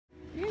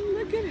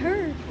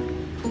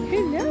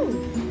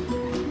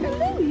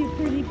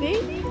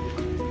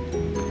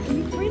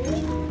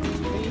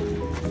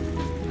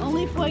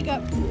I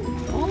got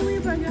food. Only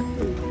if I got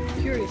food.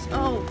 Curious.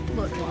 Oh,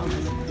 look,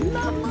 llamas.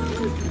 Love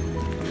llamas.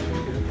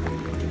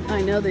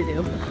 I know they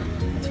do.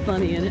 It's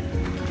funny, isn't it?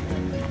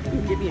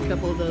 Give me a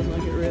couple of those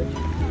when I get rich.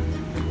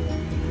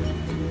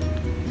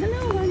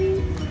 Hello,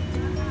 honey.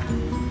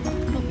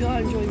 Hope you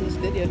are enjoying this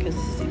video because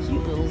this is a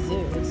cute little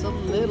zoo. It's a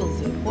little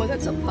zoo. Boy,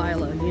 that's a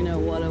pile of, you know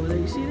what, over there.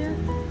 You see that?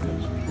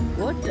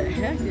 What the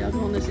heck? They all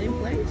go in the same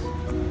place?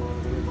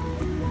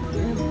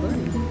 Yeah,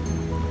 buddy.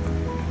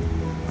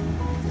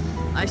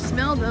 I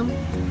smell them.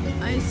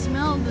 I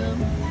smell them.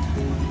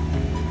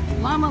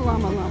 Llama,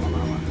 llama, llama,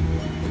 llama.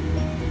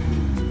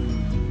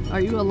 Are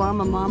you a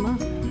llama mama?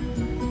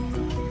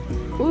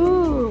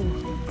 Ooh.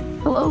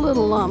 Hello,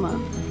 little llama.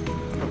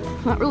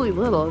 Not really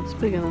little. It's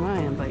bigger than I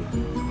am by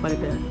quite a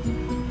bit.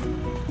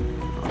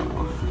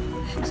 Oh,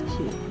 she's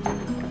cute.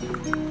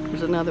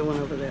 There's another one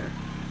over there.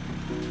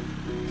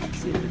 Let's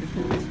see if it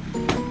depends.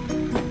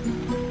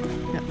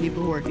 Got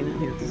people working out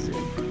here at the zoo.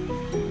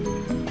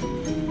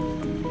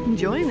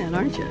 Enjoying that,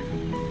 aren't you?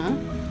 Huh?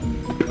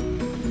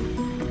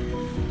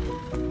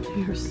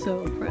 You're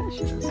so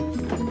precious.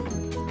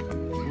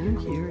 I'm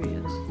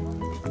curious.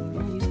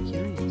 Yeah, he's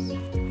curious.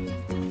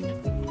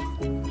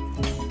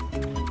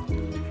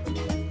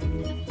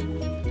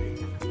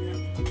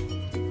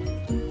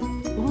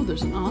 Oh,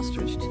 there's an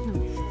ostrich too.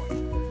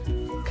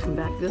 Come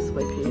back this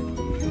way, Pete.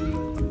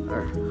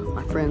 Or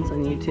my friends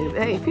on YouTube.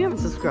 Hey, if you haven't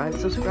subscribed,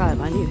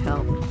 subscribe. I need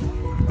help.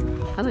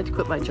 I'd like to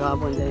quit my job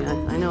one day.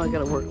 I know I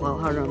gotta work a lot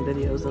harder on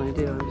videos than I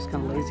do. I'm just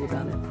kind of lazy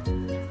about it.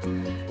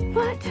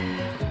 But,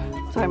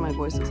 sorry my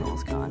voice is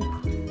almost gone.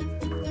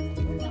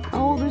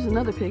 Oh, there's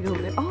another pig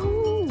over there.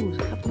 Oh, there's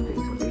a couple of pigs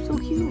over there. They're so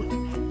cute.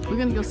 We're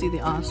gonna go see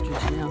the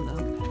ostrich now,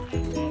 though.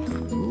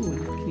 Ooh,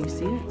 can you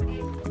see it?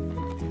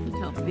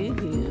 Look how big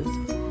he is.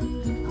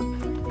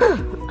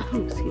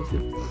 Excuse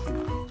me.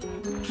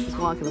 He's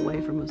walking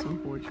away from us,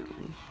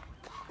 unfortunately.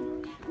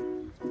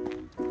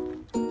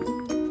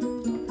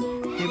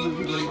 Maybe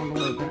we'll get him on the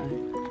way back.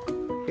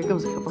 Here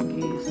comes a couple of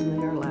geese, and they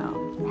are loud.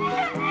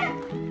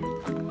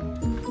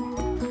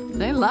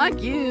 They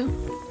like you.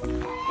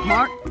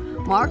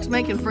 Mark's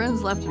making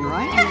friends left and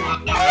right.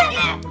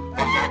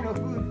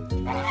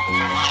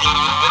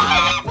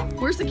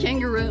 Where's the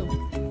kangaroo?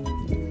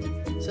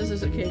 It says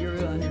there's a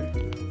kangaroo on here.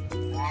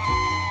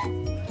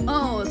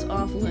 Oh, it's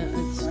off limit.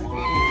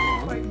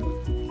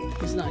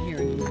 It's not here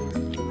anymore.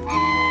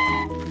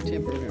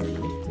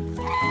 Temporarily.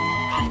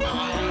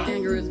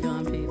 Kangaroo's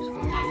gone, peeps.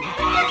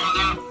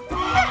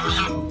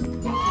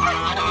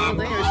 Oh,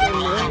 they are so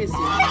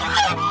noisy.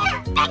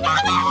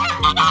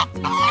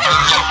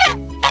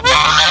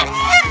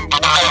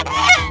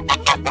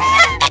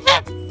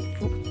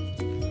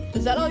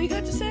 Is that all you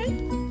got to say?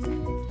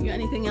 You got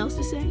anything else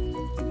to say?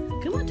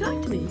 Come on,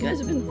 talk to me. You guys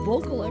have been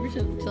vocal ever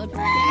since I came.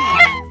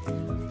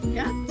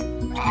 Yeah?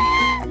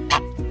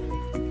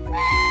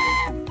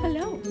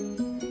 Hello.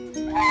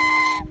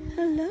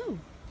 Hello.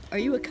 Are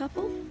you a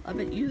couple? I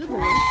bet you the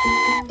boy.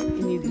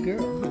 You need the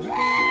girl, huh?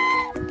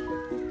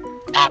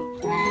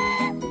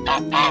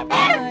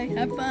 Bye.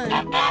 Have fun.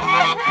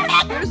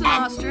 There's an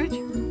ostrich.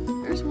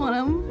 There's one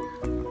of them.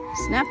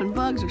 Snapping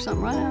bugs or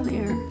something right out of the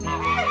air.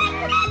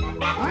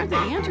 Aren't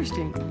they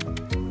interesting?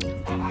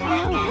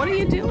 Oh, what are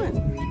you doing?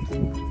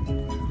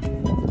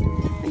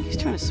 I think he's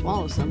trying to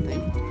swallow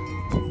something.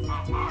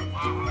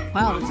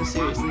 Wow, that's a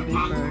seriously big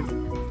bird.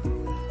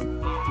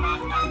 I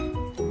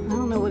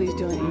don't know what he's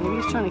doing. Maybe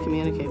he's trying to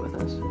communicate with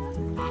us.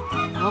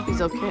 I hope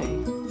he's okay.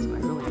 That's what I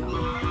really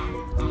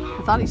hope.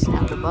 I thought he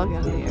snapped a bug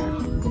out of the air.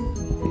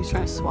 He's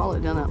trying to swallow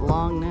it down that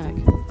long neck.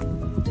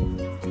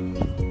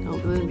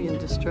 Don't let him be in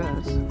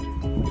distress.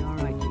 You'll be all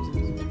right,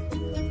 Jesus.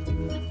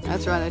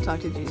 That's right, I talk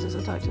to Jesus.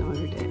 I talk to him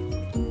every day.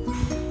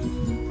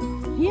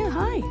 Yeah,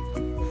 hi.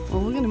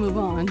 Well, we're going to move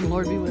on. The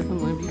Lord be with him.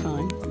 We'll be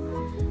fine.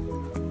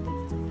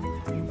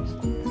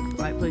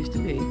 Right place to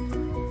be.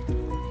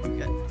 We've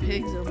got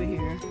pigs over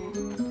here.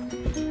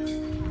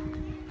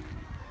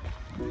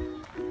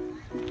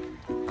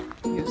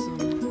 Here's some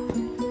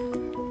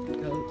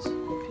goats,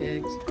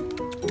 pigs.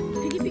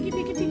 Piggy, piggy,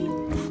 piggy, piggy.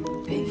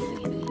 Piggy,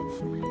 piggy, piggy.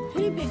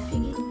 Hey, big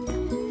piggy.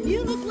 You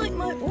look like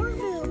my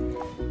Orville.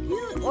 You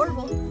look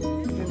Orville.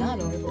 You're not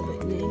Orville, but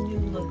then you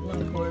look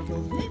like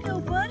Orville. Hello,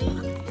 buddy.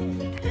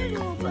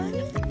 Hello,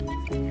 buddy.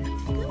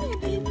 Come here,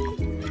 baby.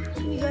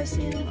 You guys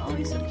see him? Oh,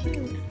 he's so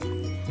cute.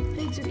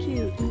 Pigs are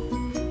cute.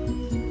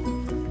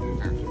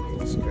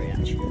 Little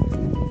scratch.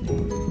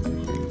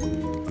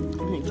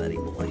 Hey, buddy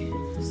boy.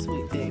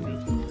 Sweet baby.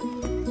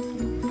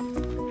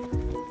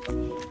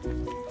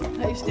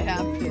 I used to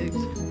have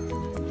pigs.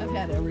 I've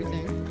had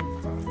everything.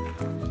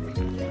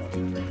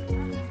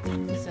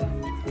 So,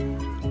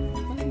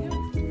 what are you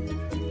doing?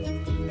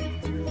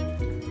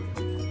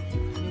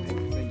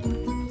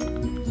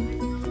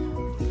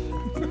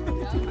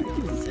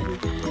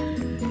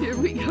 Here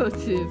we go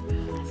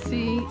to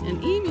see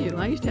an emu.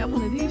 I used to have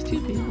one of these too,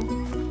 people.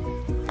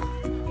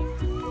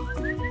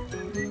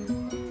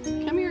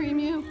 Come here,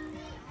 emu.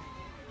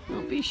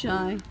 Don't be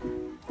shy.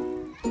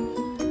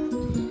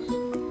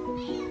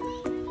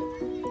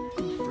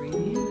 How free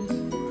he is.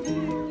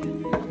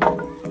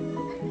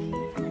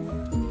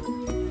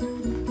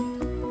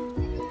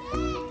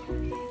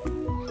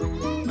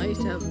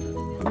 to have, we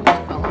used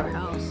to call our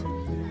house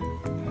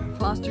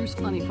Foster's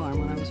Funny Farm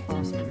when I was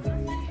foster.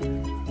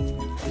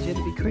 You had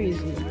to be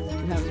crazy to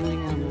have as many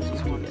animals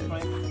as one did.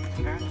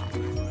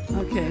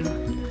 Okay.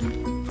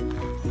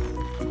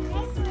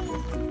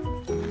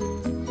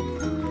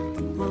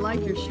 Well, I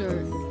like your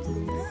shirt.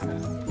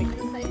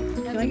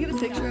 Can I get a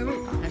picture of it?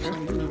 Actually,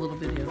 I'm doing a little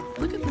video.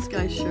 Look at this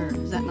guy's shirt.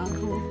 Is that not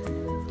cool?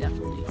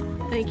 Definitely.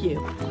 Thank you.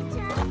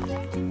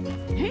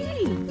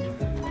 Hey!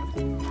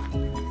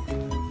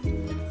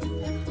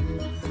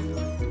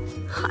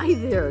 Hi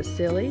there,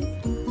 silly.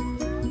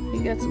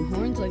 You got some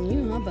horns on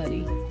you, huh,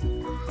 buddy?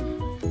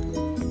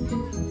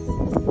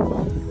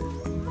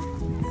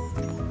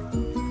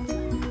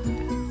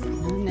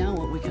 And now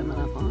what we coming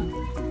up on?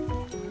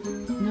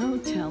 No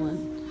telling.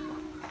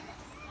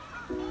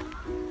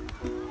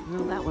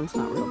 No, that one's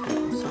not real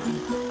cool, sorry.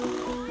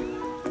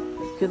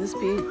 Could this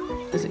be,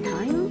 is it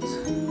coyotes?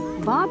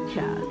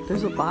 Bobcat.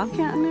 There's a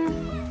bobcat in there?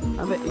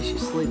 I bet you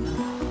she's sleeping.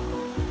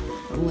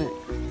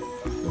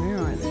 Where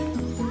are they?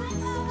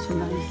 So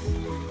nice.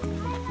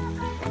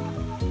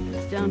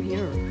 It's down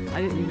here.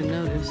 I didn't even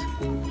notice.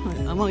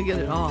 I want to get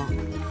it all.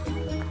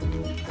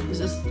 Is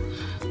it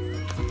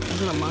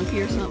a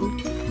monkey or something?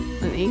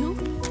 An eagle?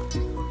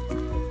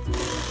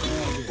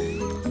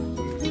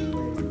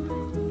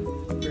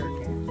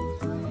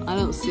 I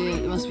don't see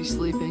it. It must be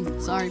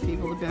sleeping. Sorry,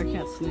 people. The bear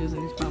cat's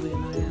snoozing. He's probably a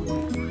night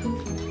owl.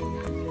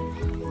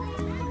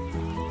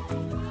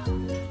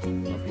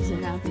 He's a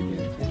happy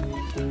bear cat.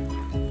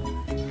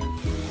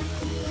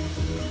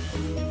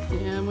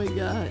 And we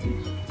got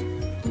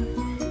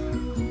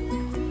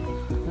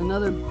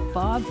another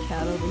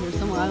bobcat over here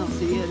somewhere. I don't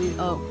see it.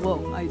 Oh,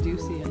 whoa! I do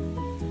see it.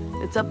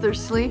 It's up there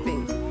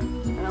sleeping.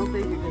 I don't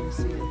think you're going to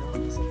see it though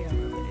on this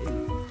camera,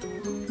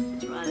 babe.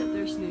 It's right up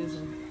there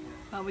snoozing.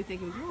 Probably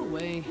thinking, go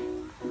away.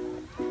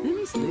 Let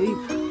me sleep.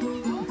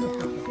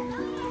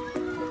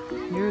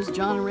 Here's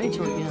John and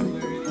Rachel again.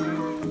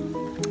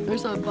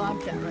 There's a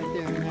bobcat right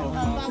there.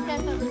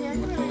 Bobcat's over here.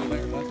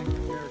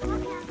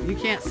 You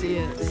can't see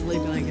it. It's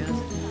sleeping, I guess.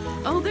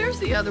 Oh, there's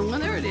the other one.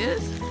 There it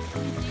is.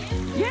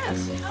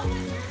 Yes.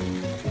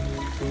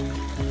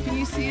 Can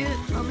you see it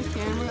on the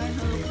camera, I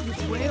hope?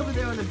 It's way over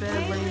there on the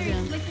bed laying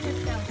down.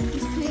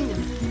 He's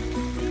cleaning.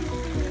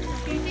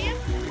 Can you see him?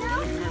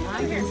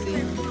 I can see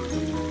him.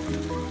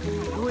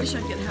 I wish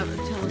I could have a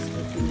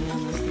telescope thingy on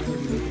this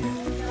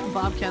thing.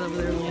 Bobcat over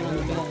there laying on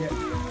the bed.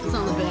 It's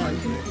on the bed.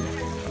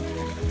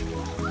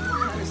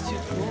 That is too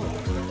cool.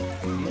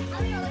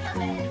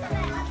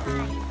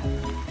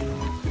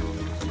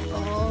 Oh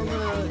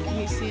look, can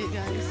you see it,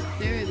 guys?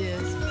 There it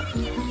is.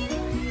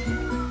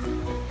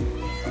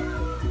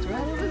 It's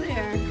right over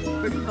there.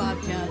 Pretty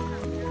bobcat.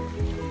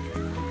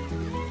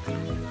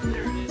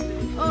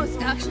 Oh, it's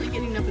actually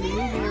getting up and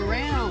moving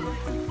around.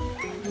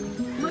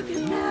 Look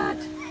at that.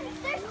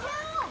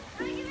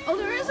 Oh,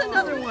 there is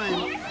another one.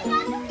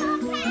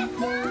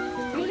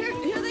 Well,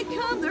 here they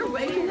come. They're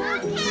waking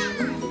up. Is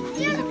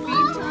it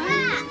feed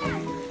time?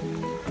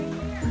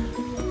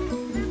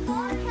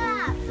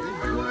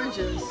 They're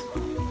gorgeous.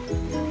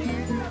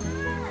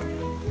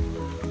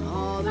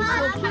 Oh, they're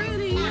so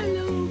pretty. I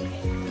know.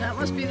 That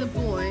must be the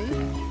boy.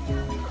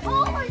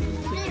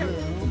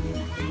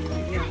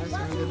 Yeah, that's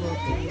where they're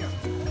located.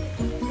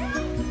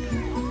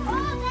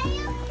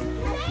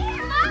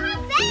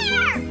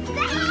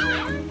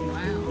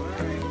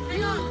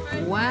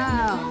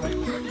 Wow.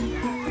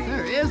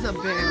 There is a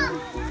bear.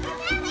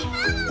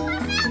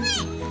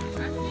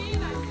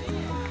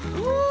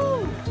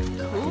 Ooh,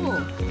 cool.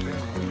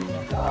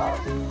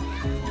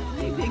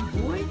 Hey, big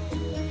boy.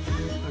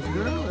 Or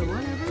girl or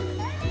whatever.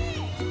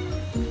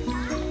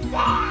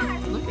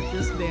 Look at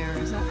this bear.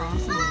 Is that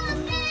awesome?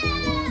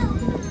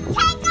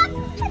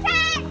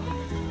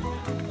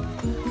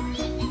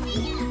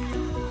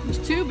 There's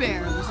two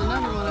bears. There's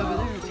another one over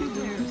there. Two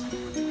bears.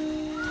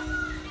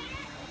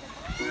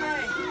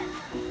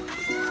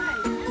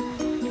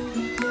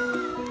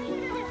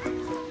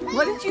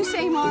 What did you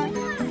say, Mark?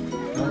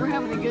 We're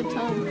having a good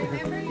time.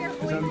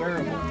 It's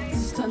unbearable.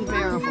 It's just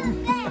unbearable.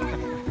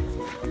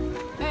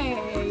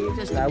 Hey, you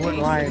just. I wasn't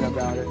lying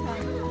about it. I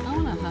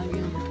want to hug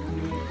him.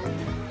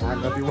 I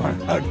don't know if you want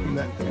to hug him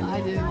that day.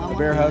 I do. I want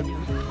bear to hug? him.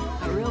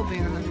 A real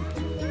bear hug.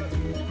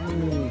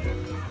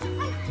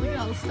 Look at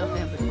all the stuff they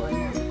have to climb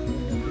on.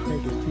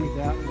 Take his teeth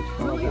out and just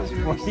fall Really out is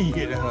before really you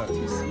get a hug.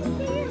 too small.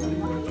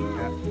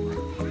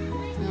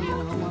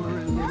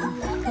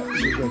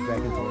 He goes back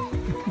and forth.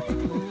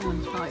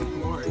 He's probably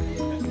bored.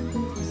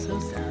 So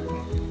sad.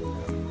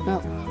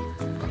 Oh,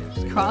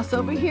 let's cross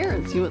over here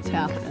and see what's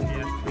happening.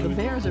 The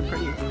bears are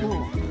pretty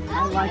cool.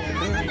 I like the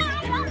bears.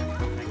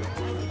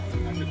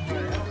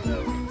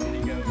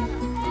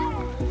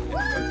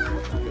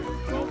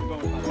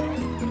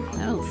 I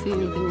don't see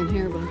anything in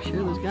here, but I'm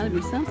sure there's got to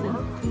be something.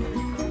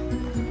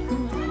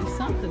 There's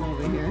something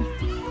over here.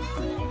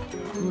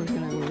 I'm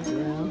working our ways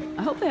around.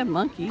 I hope they have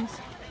monkeys.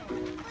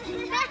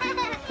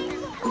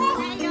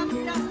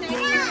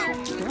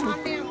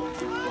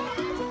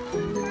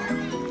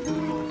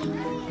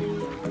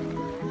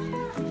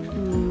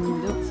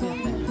 Don't see a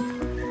thing.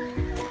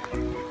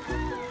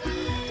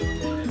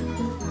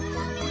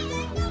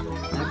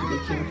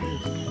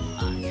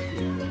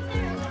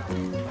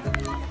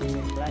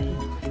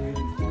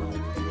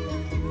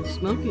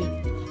 Smoky.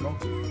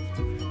 Smoke.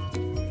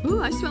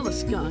 Ooh, I smell a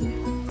skunk.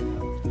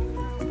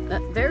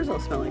 Bears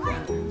don't smell like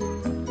that.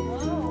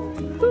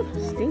 Ooh,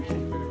 stinky.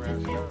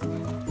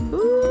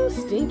 Ooh,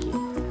 stinky.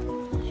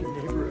 Your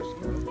neighbor is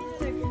skunk.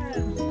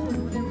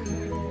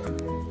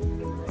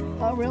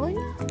 Oh, really?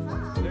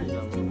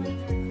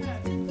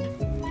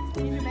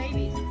 These are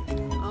babies.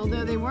 Oh,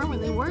 there they were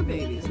when they were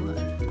babies. Look.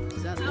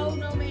 Is that Oh,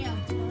 no, ma'am.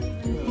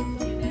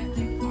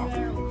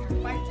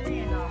 Wipe your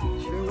hand off.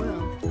 Sure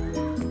will.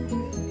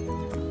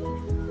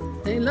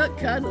 They look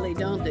cuddly,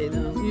 don't they,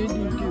 though? You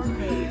do too.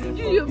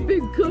 You're a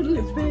big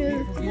cuddly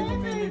bear. People give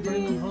them and they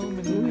bring them home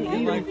and they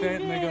eat like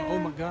that and they go, oh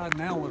my God,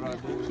 now what do I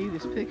do?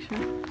 Cutest picture.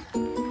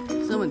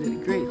 Someone did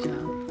a great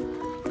job.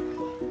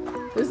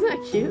 Isn't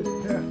that cute?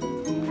 Yeah.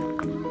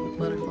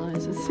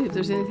 Butterflies. Let's see if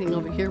there's anything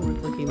over here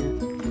worth looking at.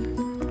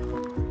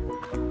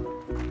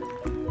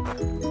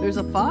 There's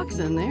a fox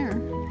in there.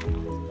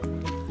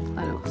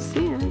 I don't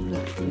see it,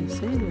 but they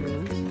say there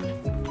is.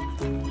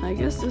 I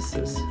guess this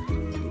is...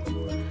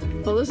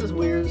 Well, this is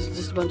weird. It's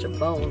just a bunch of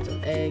bones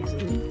and eggs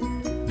and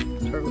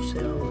turtle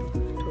shell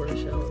and tortoise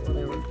shell or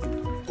whatever.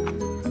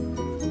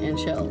 And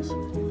shells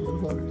and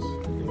horns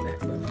and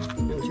backbone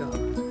and jaw.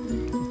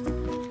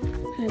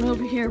 And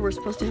over here, we're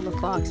supposed to have a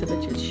fox. I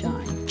bet you it's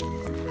shy.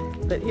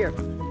 But here,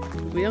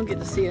 we don't get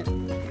to see it.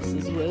 This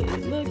is what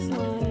it looks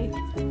like.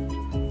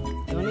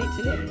 Don't eat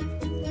today.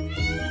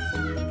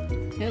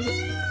 Has it?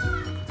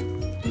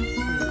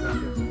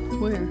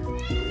 Where?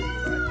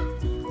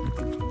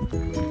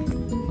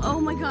 Oh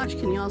my gosh,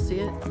 can y'all see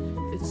it?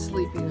 It's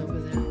sleeping over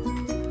there.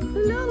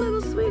 Hello,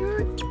 little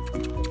sweetheart.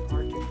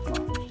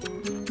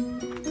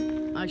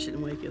 I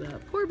shouldn't wake it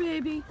up. Poor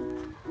baby.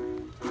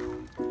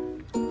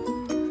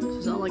 This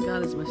is all I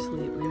got is my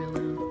sleep. Leave me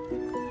alone.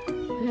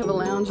 They have a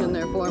lounge in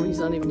there for him. He's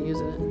not even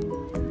using it.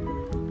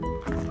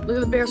 Look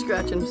at the bear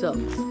scratching himself.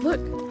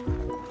 Look.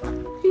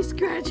 He's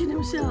scratching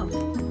himself.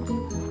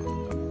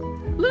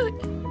 Look.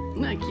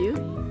 Isn't that cute?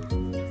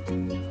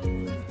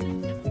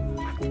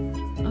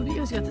 I hope you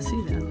guys got to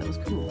see that. That was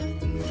cool.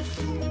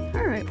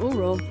 All right, we'll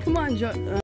roll. Come on,